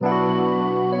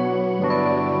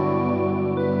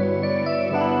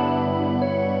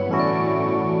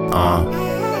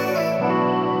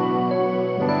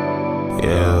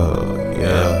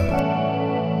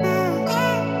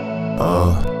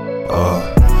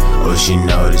she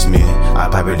notice me, I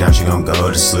pipe her down, she gon'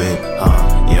 go to sleep,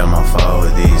 yeah, I'm on fall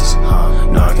with these,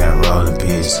 no, I can't roll in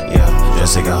peace, yeah,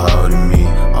 just take a hold of me,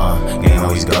 gang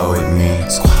always go with me,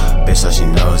 bitch, so she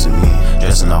knows of me,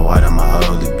 dressing all white, I'm a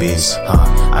holy beast,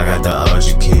 I got the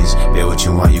OG keys, bitch, what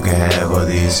you want, you can have all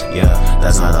these, yeah,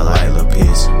 that's not a light little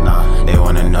piece, nah, they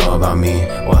wanna know about me,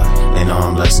 what, they know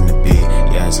I'm blessing to be,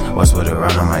 yes, what's with it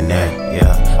around on my neck,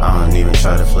 yeah, I don't even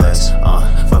try to flex,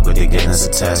 fuck with the game, that's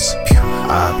a test,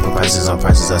 I put prices on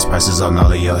prices, that's prices on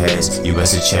all of your heads, you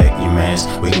best to check your mans,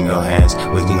 we can go hands,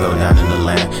 we can go down in the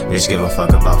land, bitch, give a fuck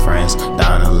about friends,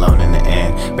 dying alone in the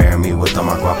end, bury me with all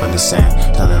my guap in the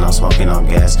sand, telling I'm smoking on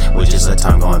gas, with just the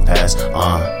time going past,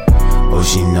 oh,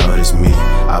 she noticed me,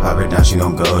 I pop her down, she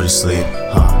gon' go to sleep,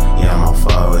 yeah, I'm on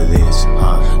fall with this,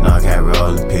 no, I can't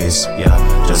roll in peace,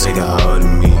 yeah, just take a hold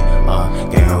of me,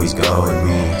 gang always go with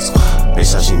me,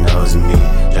 bitch, how she knows of me,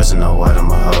 just to know what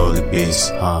I'm a holy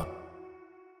beast,